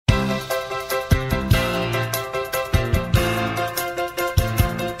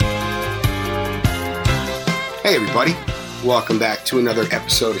Hey everybody, welcome back to another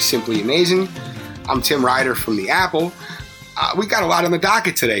episode of Simply Amazing. I'm Tim Ryder from The Apple. We got a lot on the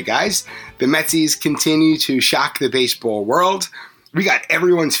docket today, guys. The Metsies continue to shock the baseball world. We got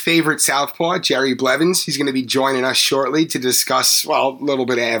everyone's favorite southpaw, Jerry Blevins. He's going to be joining us shortly to discuss, well, a little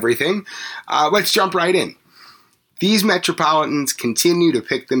bit of everything. Let's jump right in. These Metropolitans continue to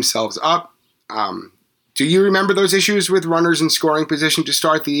pick themselves up. Do you remember those issues with runners in scoring position to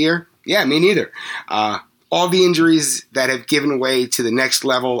start the year? Yeah, me neither. All the injuries that have given way to the next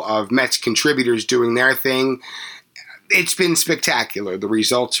level of Mets contributors doing their thing, it's been spectacular. The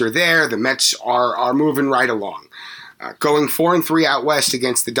results are there. The Mets are moving right along. Going 4-3 out west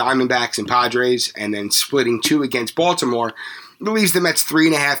against the Diamondbacks and Padres, and then splitting 2 against Baltimore, leaves the Mets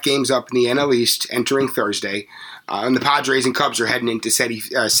 3.5 games up in the NL East entering Thursday. And the Padres and Cubs are heading into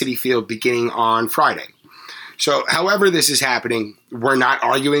Citi Field beginning on Friday. So, however this is happening, we're not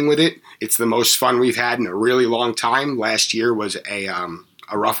arguing with it. It's the most fun we've had in a really long time. Last year was a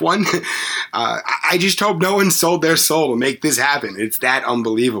rough one. I just hope no one sold their soul to make this happen. It's that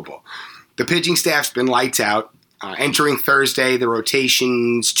unbelievable. The pitching staff's been lights out. Entering Thursday, the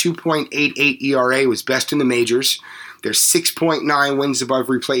rotation's 2.88 ERA was best in the majors. Their 6.9 wins above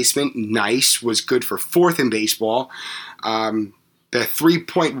replacement, nice, was good for fourth in baseball. The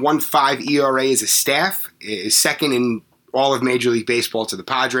 3.15 ERA as a staff is second in all of Major League Baseball to the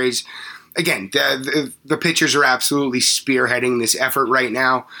Padres. Again, the pitchers are absolutely spearheading this effort right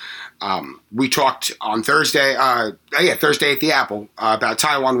now. We talked on Thursday at the Apple, about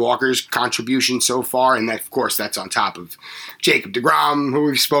Taijuan Walker's contribution so far, and that, of course, that's on top of Jacob deGrom, who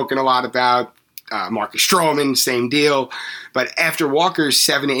we've spoken a lot about. Marcus Stroman, same deal. But after Walker's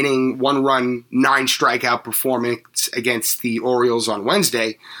 7-inning, 1-run, 9-strikeout performance against the Orioles on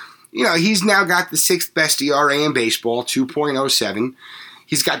Wednesday, he's now got the 6th best ERA in baseball, 2.07.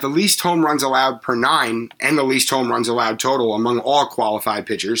 He's got the least home runs allowed per 9 and the least home runs allowed total among all qualified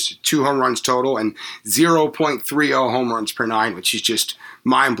pitchers, 2 home runs total and 0.30 home runs per 9, which is just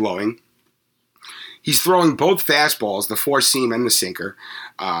mind-blowing. He's throwing both fastballs, the four-seam and the sinker,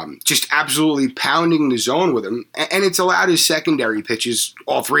 just absolutely pounding the zone with him. And it's allowed his secondary pitches,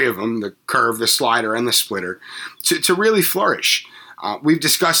 all three of them, the curve, the slider, and the splitter, to really flourish. We've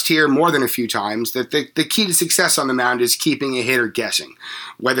discussed here more than a few times that the key to success on the mound is keeping a hitter guessing,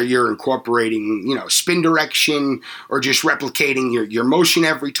 whether you're incorporating, spin direction or just replicating your motion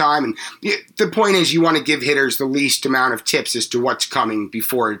every time. And the point is you want to give hitters the least amount of tips as to what's coming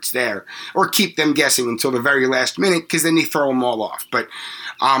before it's there, or keep them guessing until the very last minute, because then you throw them all off. But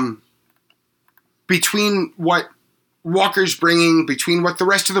between what Walker's bringing, between what the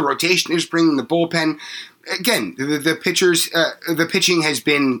rest of the rotation is bringing, the bullpen, again, the pitching has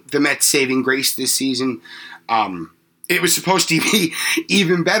been the Mets' saving grace this season. It was supposed to be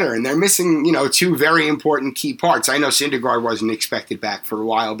even better, and they're missing, 2 very important key parts. I know Syndergaard wasn't expected back for a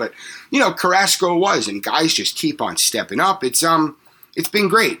while, but Carrasco was, and guys just keep on stepping up. It's been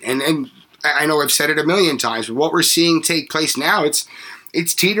great, and I know I've said it a million times, but what we're seeing take place now, it's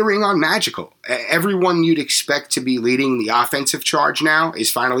teetering on magical. Everyone you'd expect to be leading the offensive charge now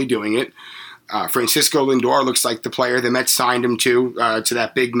is finally doing it. Francisco Lindor looks like the player the Mets signed him to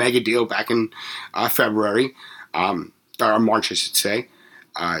that big mega deal back in February, or March, I should say.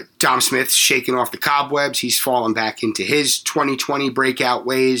 Dom Smith's shaking off the cobwebs. He's fallen back into his 2020 breakout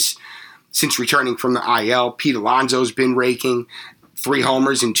ways since returning from the IL. Pete Alonso's been raking 3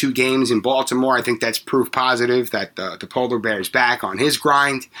 homers in 2 games in Baltimore. I think that's proof positive that the Polar Bear's back on his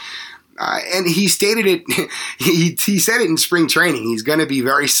grind. And he stated it, he said it in spring training. He's going to be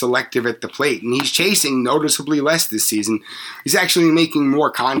very selective at the plate, and he's chasing noticeably less this season. He's actually making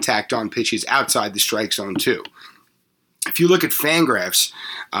more contact on pitches outside the strike zone, too. If you look at Fangraphs,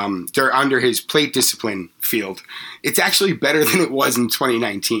 they're under his plate discipline field. It's actually better than it was in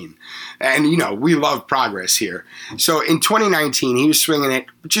 2019. And, we love progress here. So in 2019, he was swinging at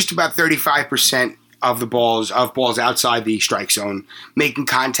just about 35% of the balls outside the strike zone, making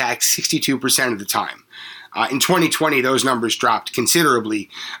contact 62% of the time. In 2020, those numbers dropped considerably.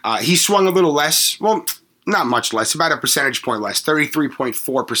 He swung a little less, well, not much less, about a percentage point less,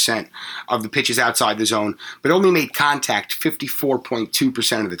 33.4% of the pitches outside the zone, but only made contact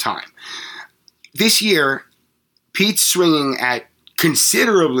 54.2% of the time. This year, Pete's swinging at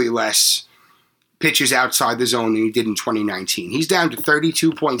considerably less pitches outside the zone than he did in 2019. He's down to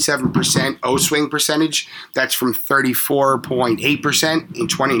 32.7% O-swing percentage. That's from 34.8% in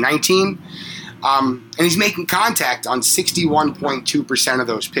 2019. And he's making contact on 61.2% of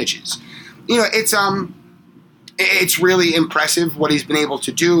those pitches. It's really impressive what he's been able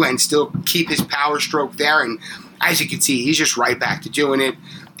to do and still keep his power stroke there. And as you can see, he's just right back to doing it.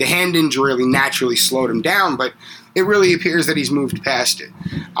 The hand injury really naturally slowed him down, but it really appears that he's moved past it.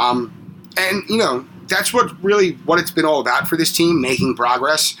 And, you know, that's what it's been all about for this team, making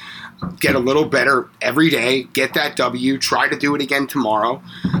progress, get a little better every day, get that W, try to do it again tomorrow.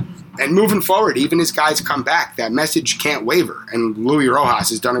 And moving forward, even as guys come back, that message can't waver. And Luis Rojas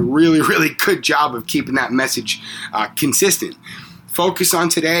has done a really, really good job of keeping that message consistent. Focus on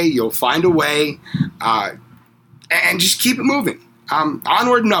today. You'll find a way. And just keep it moving.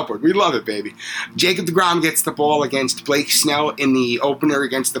 Onward and upward. We love it, baby. Jacob deGrom gets the ball against Blake Snell in the opener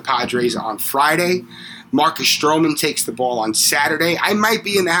against the Padres on Friday. Marcus Stroman takes the ball on Saturday. I might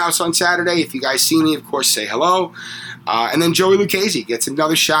be in the house on Saturday. If you guys see me, of course, say hello. And then Joey Lucchesi gets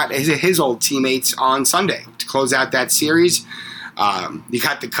another shot at his old teammates on Sunday to close out that series. You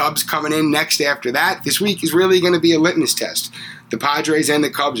got the Cubs coming in next after that. This week is really going to be a litmus test. The Padres and the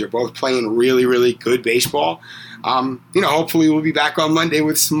Cubs are both playing really, really good baseball. Hopefully we'll be back on Monday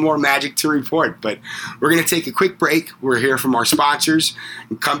with some more magic to report. But we're going to take a quick break. We're here from our sponsors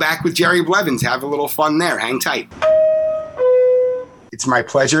and come back with Jerry Blevins. Have a little fun there. Hang tight. It's my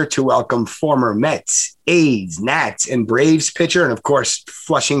pleasure to welcome former Mets, A's, Nats, and Braves pitcher, and of course,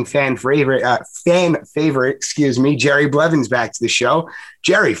 Flushing fan favorite, Jerry Blevins back to the show.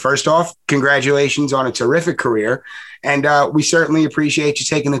 Jerry, first off, congratulations on a terrific career, and we certainly appreciate you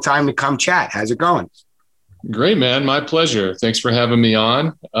taking the time to come chat. How's it going? Great, man. My pleasure. Thanks for having me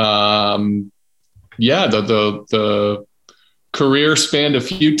on. The career spanned a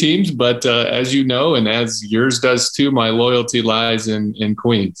few teams, but as you know, and as yours does too, my loyalty lies in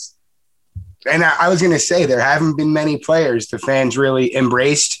Queens. And I was going to say, there haven't been many players the fans really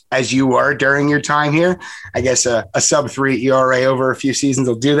embraced as you were during your time here. I guess a sub-3 ERA over a few seasons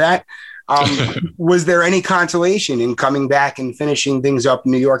will do that. Was there any consolation in coming back and finishing things up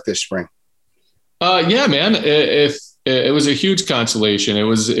in New York this spring? Yeah, man. It was a huge consolation. It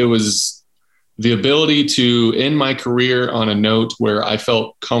was the ability to end my career on a note where I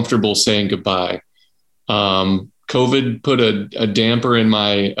felt comfortable saying goodbye. COVID put a damper in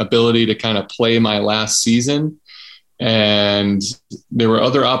my ability to kind of play my last season, and there were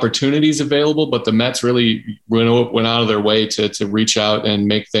other opportunities available, but the Mets really went out of their way to reach out and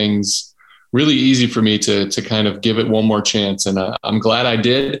make things really easy for me to kind of give it one more chance. And I'm glad I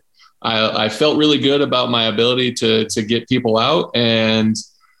did. I felt really good about my ability to get people out, and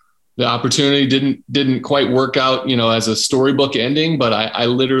the opportunity didn't quite work out, as a storybook ending, but I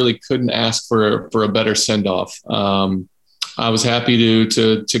literally couldn't ask for a better send-off. I was happy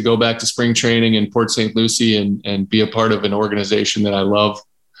to go back to spring training in Port St. Lucie and be a part of an organization that I love.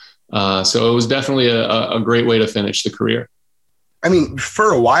 So it was definitely a great way to finish the career. I mean,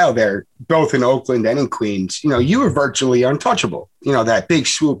 for a while there, both in Oakland and in Queens, you were virtually untouchable. That big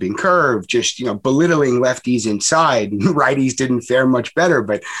swooping curve, just, belittling lefties inside. Righties didn't fare much better,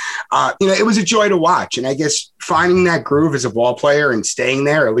 but, it was a joy to watch. And I guess finding that groove as a ball player and staying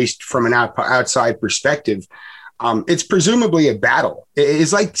there, at least from an outside perspective, it's presumably a battle.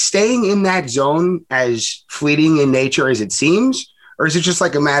 Is like staying in that zone as fleeting in nature as it seems, or is it just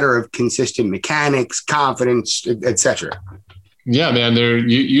like a matter of consistent mechanics, confidence, et cetera? Yeah, man,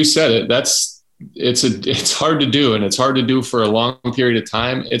 you said it. It's hard to do, and it's hard to do for a long period of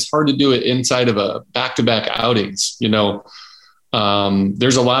time. It's hard to do it inside of a back-to-back outings.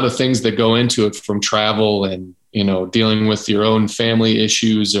 There's a lot of things that go into it, from travel and, dealing with your own family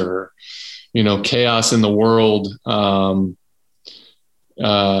issues or, chaos in the world.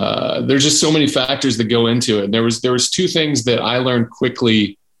 There's just so many factors that go into it. And there was two things that I learned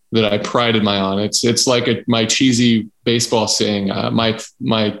quickly that I prided my on. It's like my cheesy baseball saying,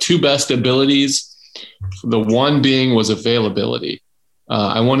 my two best abilities, the one being was availability.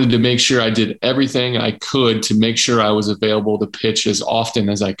 I wanted to make sure I did everything I could to make sure I was available to pitch as often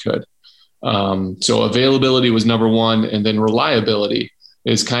as I could. So availability was number one. And then reliability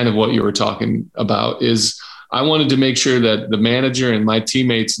is kind of what you were talking about. Is I wanted to make sure that the manager and my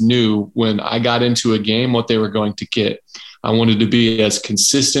teammates knew when I got into a game what they were going to get. I wanted to be as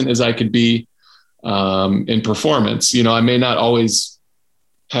consistent as I could be in performance. I may not always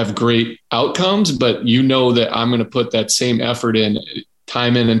have great outcomes, but that I'm going to put that same effort in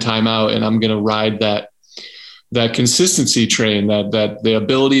and time out, and I'm going to ride that consistency train, that the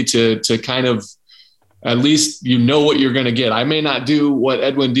ability to kind of, at least what you're going to get. I may not do what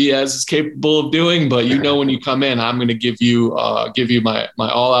Edwin Diaz is capable of doing, but when you come in, I'm going to give you my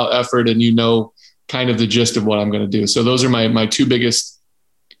all out effort, and kind of the gist of what I'm going to do. So those are my two biggest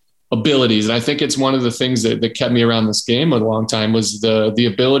abilities. And I think it's one of the things that kept me around this game a long time, was the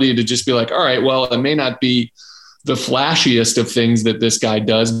ability to just be like, all right, well, it may not be the flashiest of things that this guy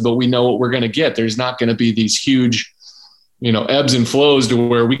does, but we know what we're going to get. There's not going to be these huge, ebbs and flows to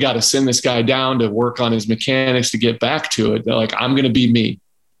where we got to send this guy down to work on his mechanics to get back to it. They're like, I'm going to be me.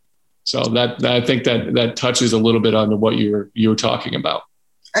 So that I think that touches a little bit on what you were talking about.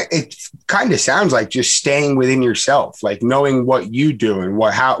 It kind of sounds like just staying within yourself, like knowing what you do and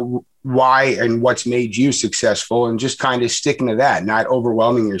why and what's made you successful, and just kind of sticking to that, not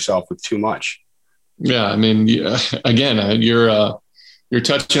overwhelming yourself with too much. Yeah. I mean, again, you're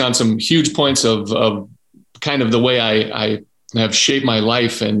touching on some huge points of kind of the way I have shaped my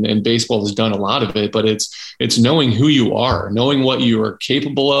life, and baseball has done a lot of it, but it's knowing who you are, knowing what you are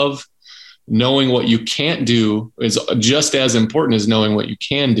capable of, knowing what you can't do is just as important as knowing what you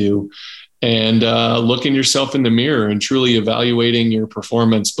can do, and looking yourself in the mirror and truly evaluating your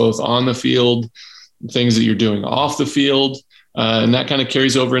performance, both on the field, things that you're doing off the field. And that kind of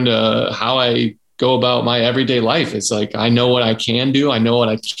carries over into how I go about my everyday life. It's like, I know what I can do. I know what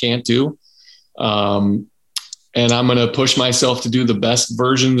I can't do. And I'm going to push myself to do the best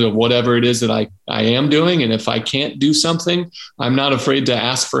versions of whatever it is that I am doing. And if I can't do something, I'm not afraid to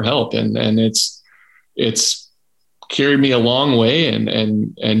ask for help. And it's carried me a long way.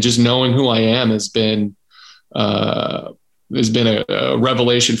 And just knowing who I am has been a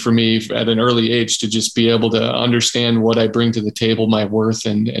revelation for me at an early age, to just be able to understand what I bring to the table, my worth,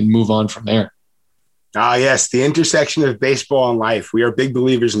 and move on from there. Ah, yes, the intersection of baseball and life. We are big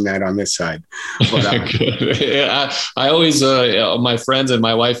believers in that on this side. But, I always, my friends and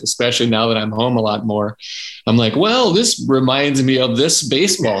my wife, especially now that I'm home a lot more, I'm like, well, this reminds me of this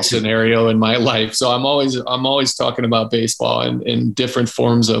baseball scenario in my life. So I'm always talking about baseball in different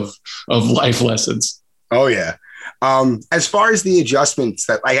forms of life lessons. Oh yeah. As far as the adjustments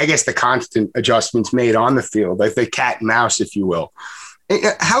that, I guess the constant adjustments made on the field, like the cat and mouse, if you will.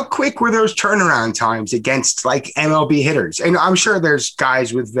 How quick were those turnaround times against like MLB hitters? And I'm sure there's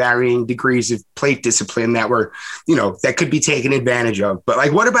guys with varying degrees of plate discipline that were, that could be taken advantage of. But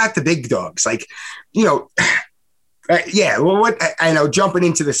like, what about the big dogs? Like, yeah, well, what I know, jumping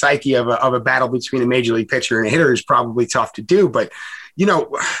into the psyche of a battle between a major league pitcher and a hitter is probably tough to do. But,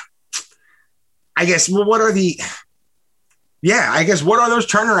 I guess, well, what are those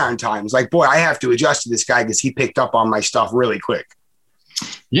turnaround times? Like, boy, I have to adjust to this guy because he picked up on my stuff really quick.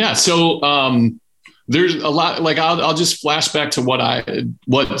 Yeah. So there's a lot, like I'll just flash back to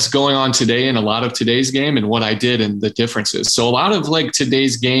what's going on today in a lot of today's game and what I did and the differences. So a lot of like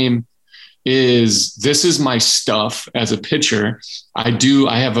today's game this is my stuff as a pitcher. I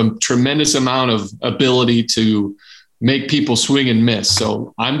have a tremendous amount of ability to make people swing and miss.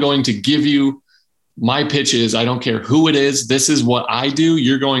 So I'm going to give you my pitches. I don't care who it is. This is what I do.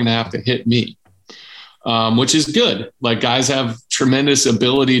 You're going to have to hit me. Which is good. Like, guys have tremendous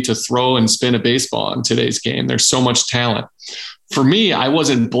ability to throw and spin a baseball in today's game. There's so much talent. For me, I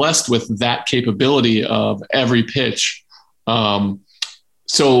wasn't blessed with that capability of every pitch.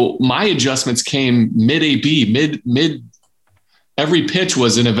 So my adjustments came mid AB, mid. Every pitch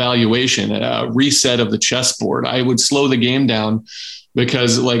was an evaluation, a reset of the chessboard. I would slow the game down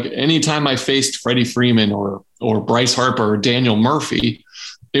because, like, anytime I faced Freddie Freeman or Bryce Harper or Daniel Murphy,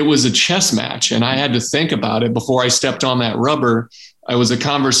 it was a chess match, and I had to think about it before I stepped on that rubber. It was a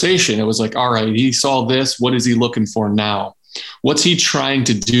conversation. It was like, all right, he saw this. What is he looking for now? What's he trying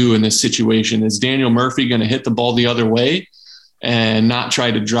to do in this situation? Is Daniel Murphy going to hit the ball the other way and not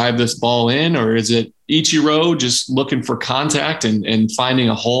try to drive this ball in? Or is it Ichiro just looking for contact and finding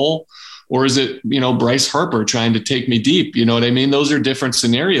a hole? Or is it, Bryce Harper trying to take me deep? You know what I mean? Those are different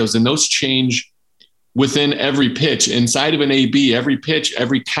scenarios, and those change within every pitch. Inside of an AB, every pitch,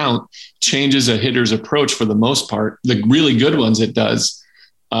 every count changes a hitter's approach for the most part. The really good ones, it does.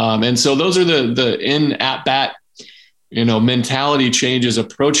 And so those are the in at bat, mentality changes,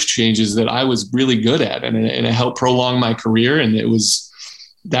 approach changes that I was really good at, and it helped prolong my career. And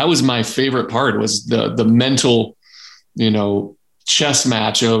that was my favorite part, was the mental, chess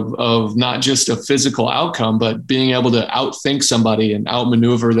match of not just a physical outcome, but being able to outthink somebody and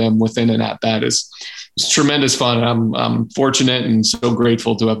outmaneuver them within an at bat is tremendous fun. I'm fortunate and so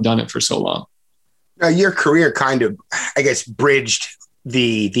grateful to have done it for so long. Now, your career kind of, I guess, bridged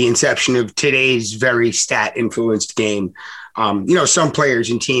the inception of today's very stat influenced game. Some players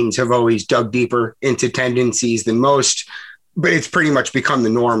and teams have always dug deeper into tendencies than most, but it's pretty much become the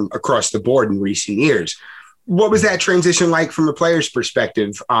norm across the board in recent years. What was that transition like from a player's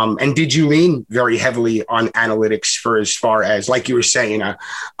perspective? And did you lean very heavily on analytics for as far as, like you were saying, a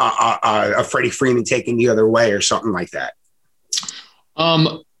Freddie Freeman taking the other way or something like that?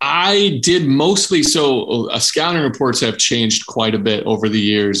 I did mostly. So scouting reports have changed quite a bit over the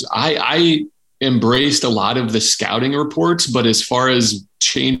years. I embraced a lot of the scouting reports, but as far as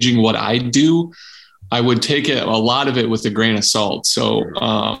changing what I do, I would take it, a lot of it with a grain of salt. So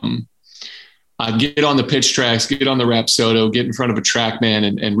I'd get on the pitch tracks, get on the Rapsodo, get in front of a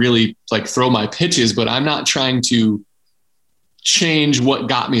TrackMan and really like throw my pitches, but I'm not trying to change what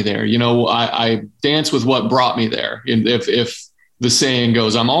got me there. I dance with what brought me there. And if the saying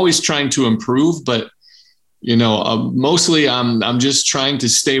goes, I'm always trying to improve, but mostly I'm just trying to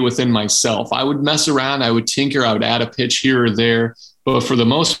stay within myself. I would mess around. I would tinker. I would add a pitch here or there, but for the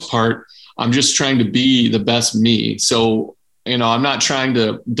most part, I'm just trying to be the best me. So, I'm not trying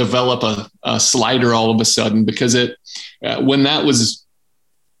to develop a slider all of a sudden, because when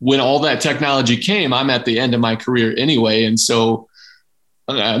all that technology came, I'm at the end of my career anyway. And so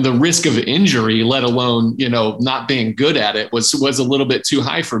the risk of injury, let alone, not being good at it was a little bit too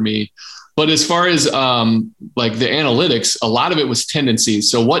high for me. But as far as like the analytics, a lot of it was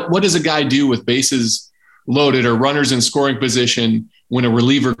tendencies. So what does a guy do with bases loaded or runners in scoring position when a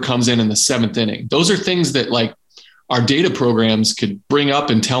reliever comes in the 7th inning? Those are things that like our data programs could bring up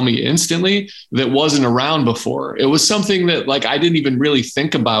and tell me instantly that wasn't around before. It was something that like I didn't even really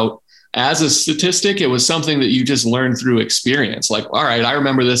think about as a statistic. It was something that you just learn through experience. Like, all right, I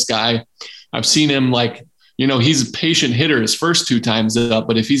remember this guy. I've seen him like, he's a patient hitter his first 2 times up,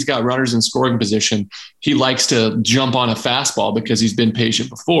 but if he's got runners in scoring position, he likes to jump on a fastball because he's been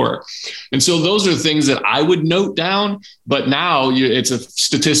patient before. And so those are things that I would note down, but now it's a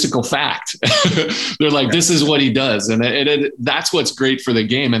statistical fact. They're like, this is what he does. And that's what's great for the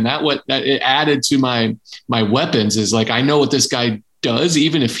game. And that it added to my weapons is like, I know what this guy does.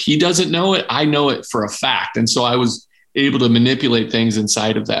 Even if he doesn't know it, I know it for a fact. And so I was able to manipulate things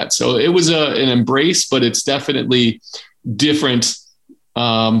inside of that. So it was an embrace, but it's definitely different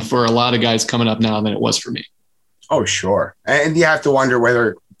for a lot of guys coming up now than it was for me. Oh, sure. And you have to wonder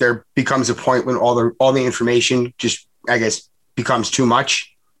whether there becomes a point when all the information just, I guess, becomes too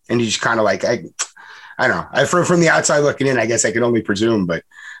much. And you just kind of like, I don't know. From the outside looking in, I guess I can only presume, but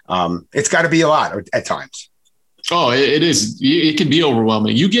it's got to be a lot at times. Oh, it is. It can be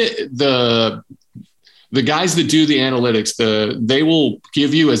overwhelming. You get the guys that do the analytics, they will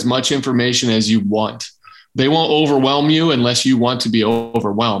give you as much information as you want. They won't overwhelm you unless you want to be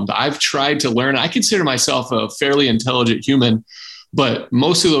overwhelmed. I've tried to learn. I consider myself a fairly intelligent human, but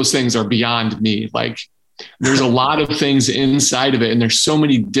most of those things are beyond me. Like there's a lot of things inside of it, and there's so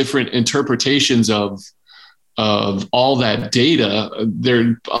many different interpretations of all that data.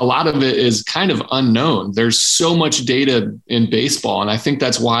 A lot of it is kind of unknown. There's so much data in baseball. And I think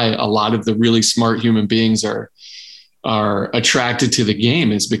that's why a lot of the really smart human beings are attracted to the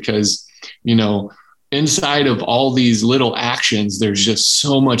game, is because, inside of all these little actions, there's just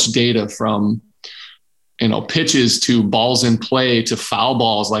so much data from, pitches to balls in play to foul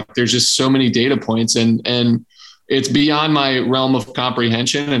balls. Like there's just so many data points, and it's beyond my realm of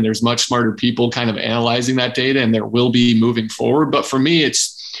comprehension, and there's much smarter people kind of analyzing that data, and there will be moving forward. But for me,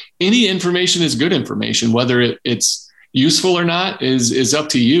 it's any information is good information, whether it's useful or not is up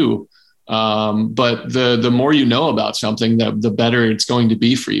to you. But the more you know about something, the better it's going to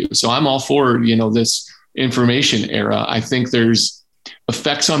be for you. So I'm all for, this information era. I think there's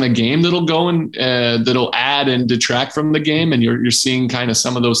effects on the game that'll go and that'll add and detract from the game. And you're seeing kind of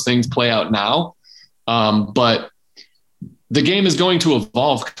some of those things play out now. But the game is going to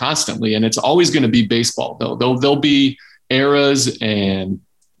evolve constantly, and it's always going to be baseball. There'll be eras and,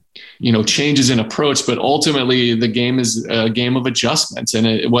 changes in approach, but ultimately the game is a game of adjustments.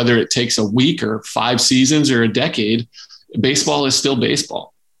 And whether it takes a week or 5 seasons or a decade, baseball is still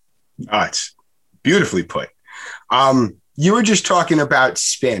baseball. Oh, it's beautifully put. You were just talking about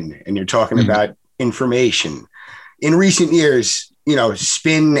spin, and you're talking about information. In recent years,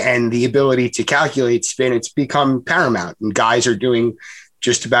 spin and the ability to calculate spin, it's become paramount, and guys are doing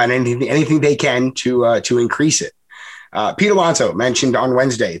just about anything they can to increase it. Pete Alonso mentioned on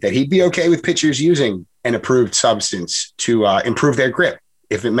Wednesday that he'd be okay with pitchers using an approved substance to improve their grip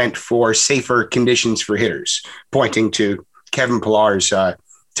if it meant for safer conditions for hitters, pointing to Kevin Pillar's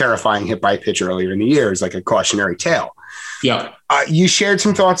terrifying hit by pitch earlier in the year as like a cautionary tale. Yeah. You shared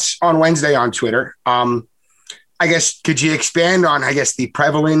some thoughts on Wednesday on Twitter. I guess, could you expand on, the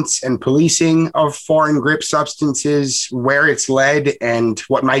prevalence and policing of foreign grip substances, where it's led, and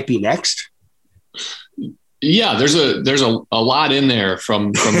what might be next? Yeah, there's a lot in there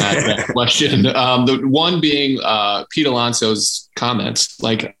from that question. The one being Pete Alonso's comments.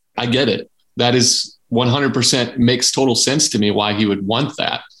 Like, I get it. That is 100% makes total sense to me why he would want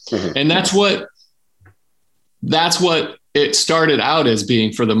that. Mm-hmm. And that's what it started out as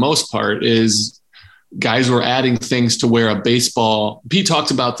being, for the most part, is guys were adding things to where a baseball. Pete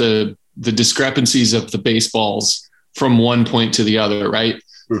talked about the discrepancies of the baseballs from one point to the other, right?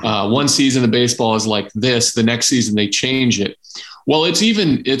 One season the baseball is like this, the next season they change it. Well, it's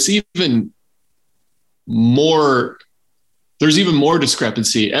even more. There's even more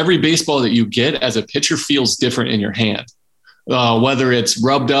discrepancy. Every baseball that you get as a pitcher feels different in your hand, whether it's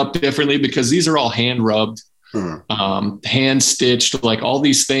rubbed up differently, because these are all hand rubbed, hand stitched, like all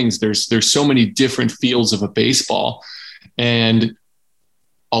these things. There's so many different feels of a baseball. And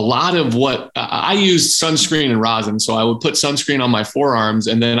a lot of what I use sunscreen and rosin. So I would put sunscreen on my forearms,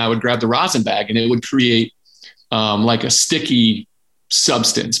 and then I would grab the rosin bag, and it would create like a sticky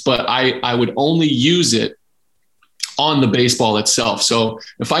substance, but I would only use it on the baseball itself. So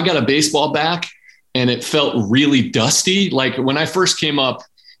if I got a baseball back and it felt really dusty, like when I first came up,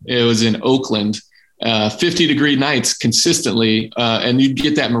 it was in Oakland, 50-degree nights consistently, and you'd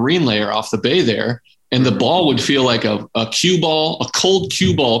get that marine layer off the bay there, and the ball would feel like a cue ball, a cold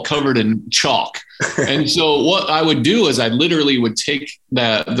cue ball covered in chalk. And so what I would do is I literally would take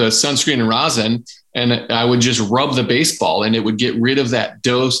the sunscreen and rosin, and I would just rub the baseball, and it would get rid of that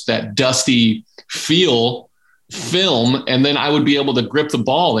dusty film. And then I would be able to grip the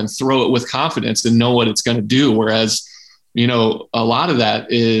ball and throw it with confidence and know what it's going to do. Whereas, a lot of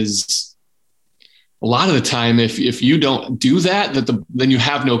the time, if you don't do that, then you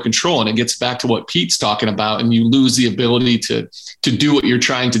have no control, and it gets back to what Pete's talking about, and you lose the ability to do what you're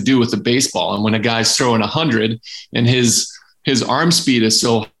trying to do with the baseball. And when a guy's throwing 100 and his arm speed is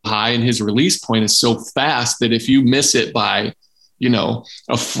so high and his release point is so fast that if you miss it by,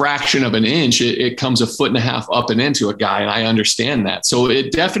 a fraction of an inch, it comes a foot and a half up and into a guy. And I understand that. So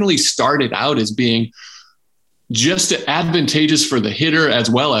it definitely started out as being just advantageous for the hitter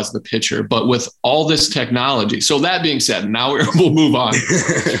as well as the pitcher, but with all this technology. So that being said, now we'll move on.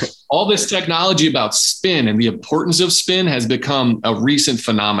 All this technology about spin and the importance of spin has become a recent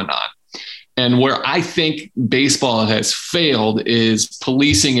phenomenon. And where I think baseball has failed is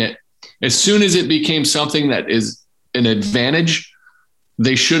policing it. As soon as it became something that is an advantage,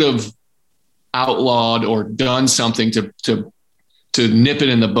 they should have outlawed or done something to nip it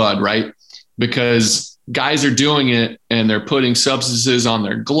in the bud, right? Because guys are doing it and they're putting substances on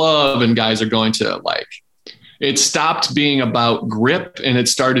their glove, and guys are going to it stopped being about grip and it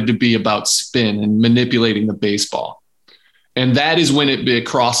started to be about spin and manipulating the baseball. And that is when it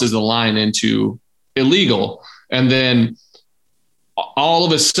crosses the line into illegal. And then all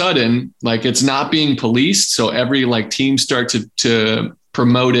of a sudden, it's not being policed. So every team start to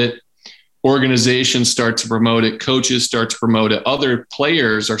promote it. Organizations start to promote it. Coaches start to promote it. Other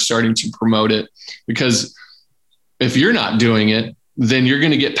players are starting to promote it, because if you're not doing it, then you're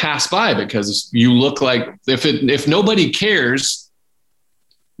going to get passed by, because you look like if nobody cares,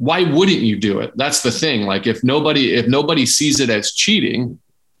 why wouldn't you do it? That's the thing. If nobody sees it as cheating,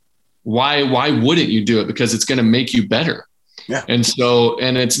 why wouldn't you do it? Because it's going to make you better. Yeah. And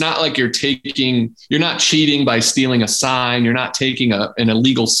it's not like you're not cheating by stealing a sign. You're not taking an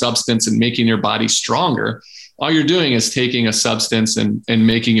illegal substance and making your body stronger. All you're doing is taking a substance and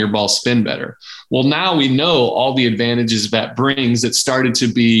making your ball spin better. Well, now we know all the advantages that brings. It started to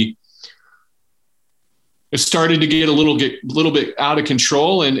get a little bit out of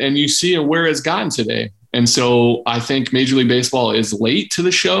control, and you see where it's gotten today. And so I think Major League Baseball is late to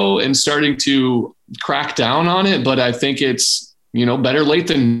the show and starting to crack down on it, but I think it's, better late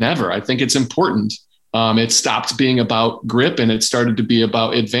than never. I think it's important. It stopped being about grip and it started to be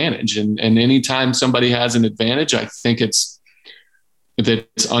about advantage. And anytime somebody has an advantage, I think it's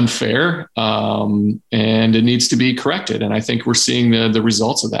unfair, and it needs to be corrected. And I think we're seeing the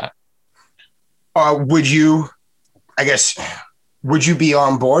results of that. Would you be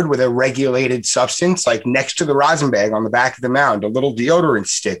on board with a regulated substance, like next to the rosin bag on the back of the mound, a little deodorant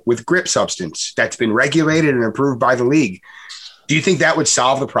stick with grip substance that's been regulated and approved by the league? Do you think that would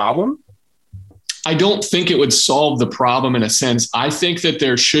solve the problem? I don't think it would solve the problem in a sense. I think that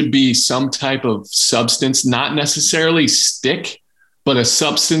there should be some type of substance, not necessarily stick, but a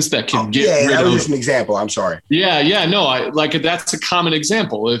substance that can get rid of. Yeah, that was just an example. I'm sorry. Yeah. No, that's a common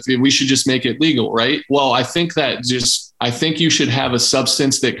example. If we should just make it legal, right? Well, I think you should have a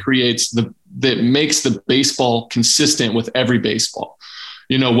substance that makes the baseball consistent with every baseball.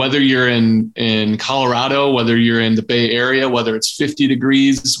 Whether you're in Colorado, whether you're in the Bay Area, whether it's 50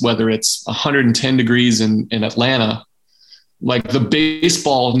 degrees, whether it's 110 degrees in Atlanta, the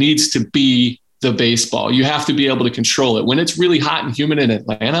baseball needs to be the baseball. You have to be able to control it. When it's really hot and humid in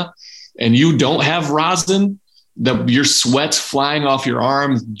Atlanta and you don't have rosin, your sweat's flying off your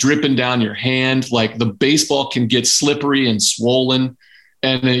arm, dripping down your hand, the baseball can get slippery and swollen,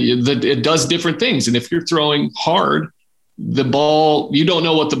 and it does different things. And if you're throwing hard, the ball, you don't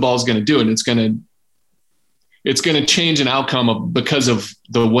know what the ball's going to do. And it's going to change an outcome because of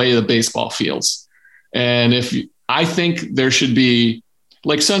the way the baseball feels. And I think there should be,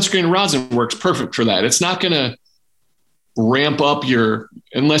 like, sunscreen rosin works perfect for that. It's not going to ramp up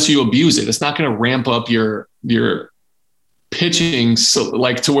unless you abuse it, it's not going to ramp up your pitching. So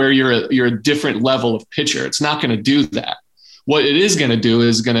like to where you're a different level of pitcher. It's not going to do that. What it is going to do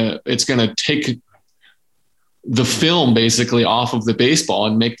is it's going to take the film basically off of the baseball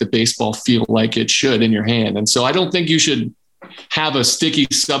and make the baseball feel like it should in your hand. And so I don't think you should have a sticky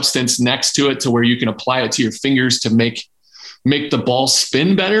substance next to it to where you can apply it to your fingers to make the ball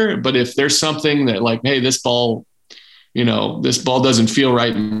spin better. But if there's something that, like, hey, this ball doesn't feel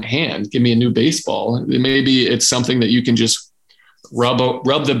right in my hand, give me a new baseball. Maybe it's something that you can just rub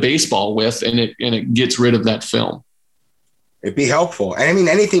the baseball with, and it gets rid of that film. It'd be helpful. And I mean,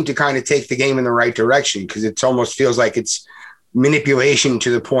 anything to kind of take the game in the right direction, because it almost feels like it's manipulation to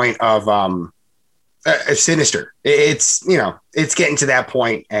the point of sinister. It's getting to that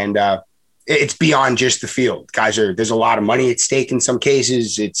point, and it's beyond just the field. There's a lot of money at stake in some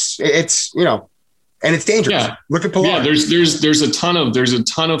cases. It's and it's dangerous. Yeah. Look at Pilar. Yeah, there's a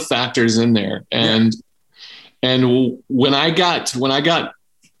ton of factors in there. And when I got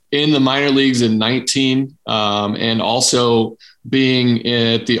in the minor leagues in 19, and also being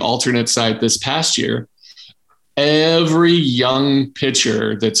at the alternate site this past year, every young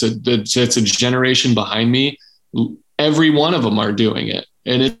pitcher that's a generation behind me, every one of them are doing it.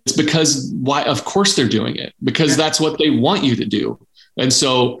 And it's because why? Of course they're doing it, because that's what they want you to do. And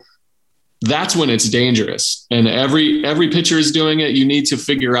so that's when it's dangerous. And every pitcher is doing it. You need to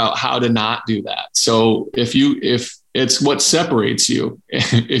figure out how to not do that. So if it's what separates you,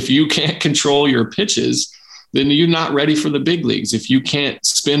 if you can't control your pitches, then you're not ready for the big leagues. If you can't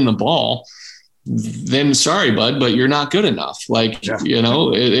spin the ball, then sorry, bud, but you're not good enough. Like,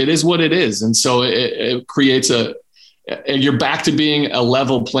 it is what it is. And so it creates you're back to being a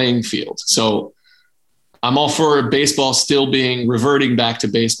level playing field. So I'm all for baseball still reverting back to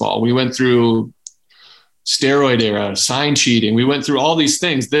baseball. We went through steroid era, sign cheating. We went through all these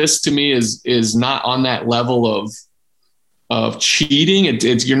things. This to me is not on that level of cheating.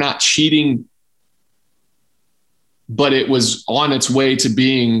 You're not cheating, but it was on its way to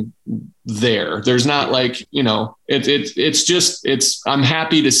being there. There's not like, I'm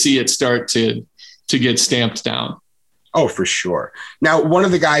happy to see it start to get stamped down. Oh, for sure. Now, one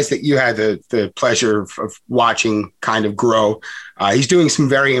of the guys that you had the pleasure of watching kind of grow, he's doing some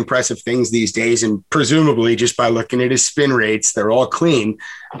very impressive things these days, and presumably just by looking at his spin rates, they're all clean.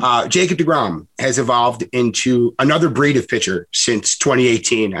 Jacob deGrom has evolved into another breed of pitcher since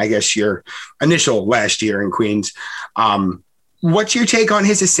 2018, I guess your initial last year in Queens. What's your take on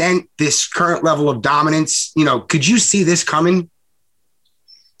his ascent, this current level of dominance? Could you see this coming?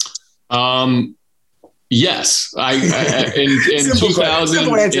 Yes, in 2000.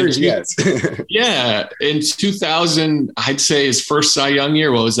 Simple answer is yes. Yeah, in 2000, I'd say his first Cy Young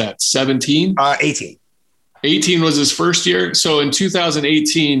year. What was that? 17? 18. 18 was his first year. So in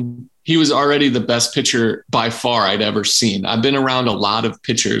 2018, he was already the best pitcher by far I'd ever seen. I've been around a lot of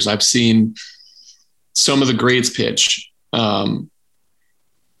pitchers. I've seen some of the greats pitch.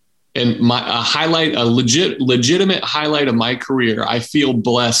 And a legitimate highlight of my career, I feel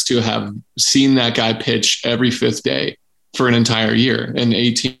blessed to have seen that guy pitch every fifth day for an entire year in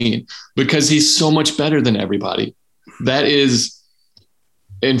 18, because he's so much better than everybody. That is,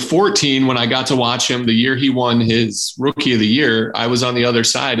 in 14, when I got to watch him the year he won his Rookie of the Year, I was on the other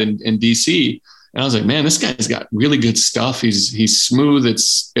side in DC, and I was like, man, this guy's got really good stuff. He's smooth.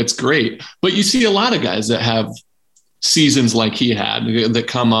 It's great. But you see a lot of guys that have seasons like he had that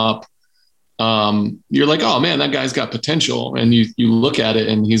come up. You're like, oh man, that guy's got potential. And you look at it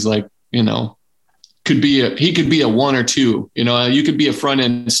and he's like, he could be a 1 or 2, you could be a front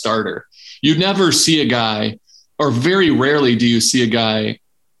end starter. You never see a guy, or very rarely do you see a guy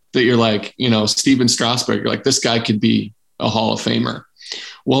that you're like, Steven Strasburg, you're like, this guy could be a Hall of Famer.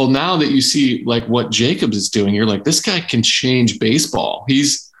 Well, now that you see like what Jacobs is doing, you're like, this guy can change baseball.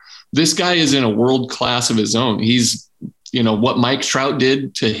 This guy is in a world class of his own. He's, what Mike Trout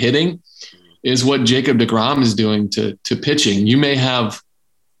did to hitting is what Jacob deGrom is doing to pitching. You may have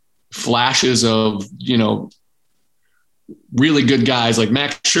flashes of, really good guys like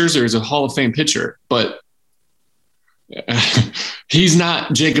Max Scherzer is a Hall of Fame pitcher, but he's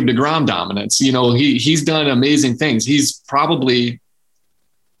not Jacob deGrom dominance. He's done amazing things. He's probably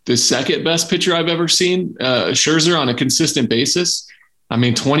the second best pitcher I've ever seen. Scherzer on a consistent basis.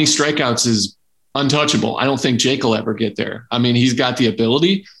 20 strikeouts is untouchable. I don't think Jake will ever get there. He's got the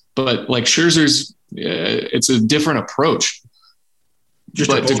ability, but like Scherzer's, it's a different approach.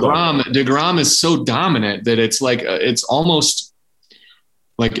 But DeGrom is so dominant that it's like it's almost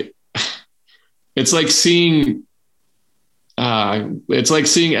like it's like seeing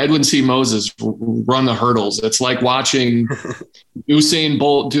Edwin C. Moses run the hurdles. It's like watching Usain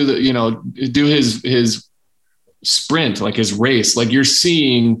Bolt do his sprint, like his race. Like you're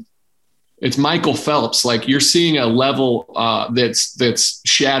seeing, it's Michael Phelps. Like you're seeing a level that's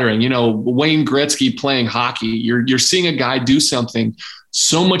shattering. Wayne Gretzky playing hockey. You're seeing a guy do something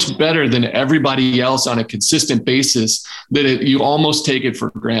so much better than everybody else on a consistent basis that you almost take it for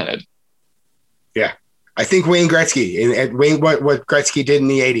granted. Yeah. I think Wayne Gretzky and what Gretzky did in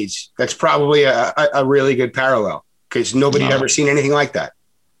the 80s, that's probably a really good parallel because nobody had ever seen anything like that.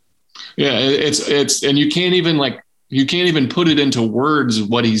 Yeah, it's and you can't even put it into words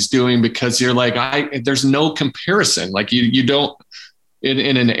what he's doing because you're like, there's no comparison. Like you don't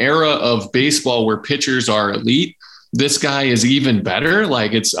in an era of baseball where pitchers are elite, this guy is even better.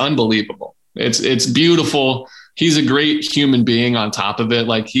 Like it's unbelievable. It's beautiful. He's a great human being on top of it.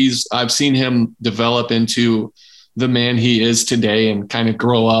 Like I've seen him develop into the man he is today and kind of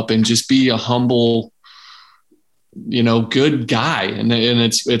grow up and just be a humble, good guy. And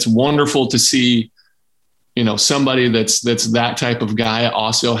it's wonderful to see, somebody that's that type of guy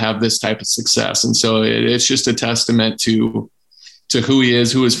also have this type of success. And so it's just a testament to who he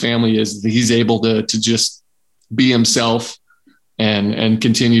is, who his family is. He's able to just be himself and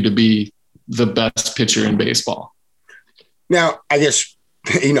continue to be the best pitcher in baseball. Now, I guess,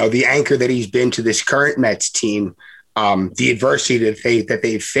 the anchor that he's been to this current Mets team, the adversity that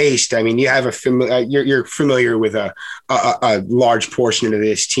they've faced. I mean, you have you're familiar with a large portion of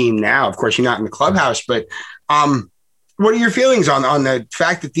this team now. Of course, you're not in the clubhouse, but what are your feelings on the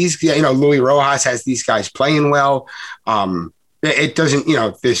fact that these, Luis Rojas has these guys playing well? It doesn't,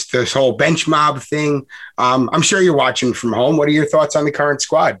 this whole bench mob thing. I'm sure you're watching from home. What are your thoughts on the current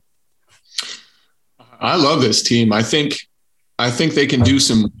squad? I love this team. I think they can do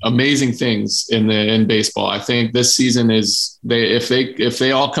some amazing things in baseball. I think this season if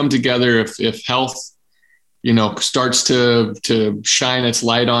they all come together, if health, starts to shine its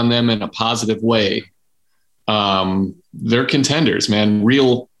light on them in a positive way, they're contenders, man,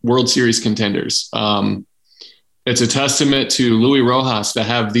 real World Series contenders. It's a testament to Luis Rojas to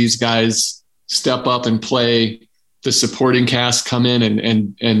have these guys step up and play, the supporting cast come in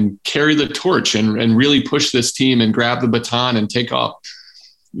and carry the torch and really push this team and grab the baton and take off.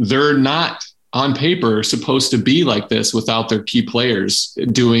 They're not on paper supposed to be like this without their key players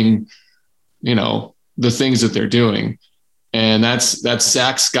doing, the things that they're doing. And that's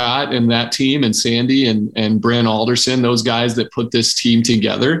Zach Scott and that team and Sandy and Brent Alderson, those guys that put this team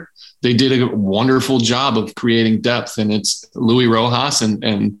together. They did a wonderful job of creating depth, and it's Luis Rojas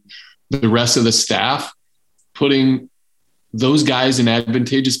and the rest of the staff putting those guys in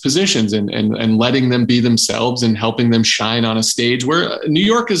advantageous positions and letting them be themselves and helping them shine on a stage where New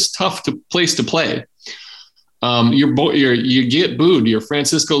York is tough place to play. You get booed. You're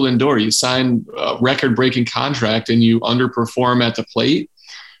Francisco Lindor. You sign a record-breaking contract and you underperform at the plate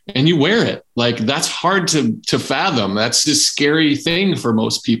and you wear it. Like that's hard to fathom. That's a scary thing for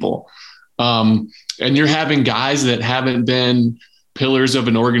most people. And you're having guys that haven't been pillars of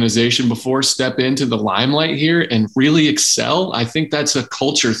an organization before step into the limelight here and really excel. I think that's a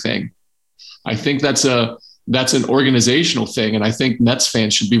culture thing. I think that's an organizational thing. And I think Mets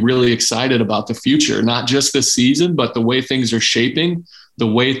fans should be really excited about the future, not just this season, but the way things are shaping,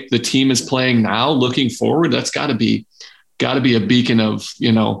 the way the team is playing now, looking forward. That's gotta be a beacon of,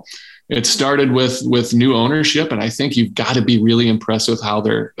 it started with new ownership. And I think you've got to be really impressed with how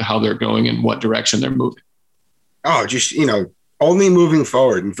they're going and what direction they're moving. Oh, just, only moving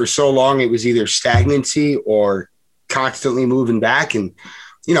forward. And for so long, it was either stagnancy or constantly moving back. And,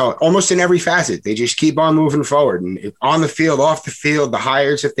 almost in every facet, they just keep on moving forward. And on the field, off the field, the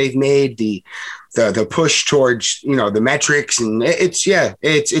hires that they've made, the push towards, the metrics. And it's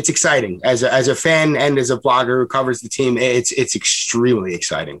exciting. As a fan and as a blogger who covers the team, it's extremely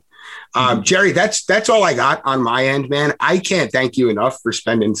exciting. Jerry, that's all I got on my end, man. I can't thank you enough for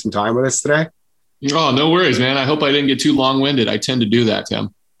spending some time with us today. Oh, no worries, man. I hope I didn't get too long-winded. I tend to do that,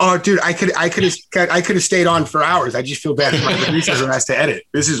 Tim. Oh, dude, I could have stayed on for hours. I just feel bad for my producer who has to edit.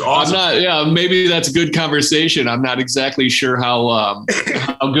 This is awesome. Maybe that's good conversation. I'm not exactly sure how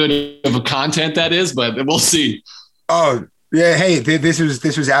good of a content that is, but we'll see. Oh, yeah. Hey, this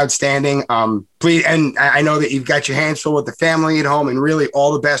was outstanding. Please, and I know that you've got your hands full with the family at home, and really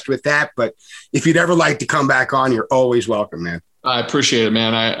all the best with that. But if you'd ever like to come back on, you're always welcome, man. I appreciate it,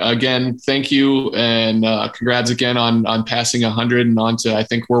 man. Again, thank you. And congrats again on passing 100 and on to, I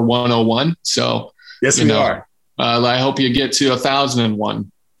think we're 101. So, yes, we are. I hope you get to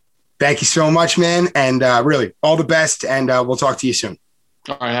 1,001. Thank you so much, man. And really, all the best. And we'll talk to you soon.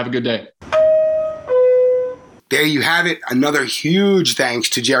 All right. Have a good day. There you have it. Another huge thanks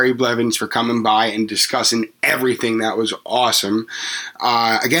to Jerry Blevins for coming by and discussing everything. That was awesome.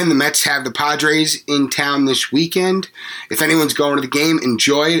 Again, the Mets have the Padres in town this weekend. If anyone's going to the game,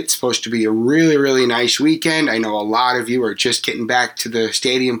 enjoy it. It's supposed to be a really, really nice weekend. I know a lot of you are just getting back to the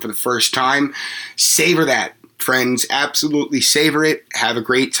stadium for the first time. Savor that, friends. Absolutely savor it. Have a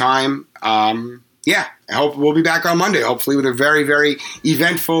great time. Yeah, I hope we'll be back on Monday, hopefully with a very, very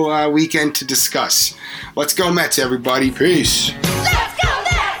eventful weekend to discuss. Let's go Mets, everybody. Peace.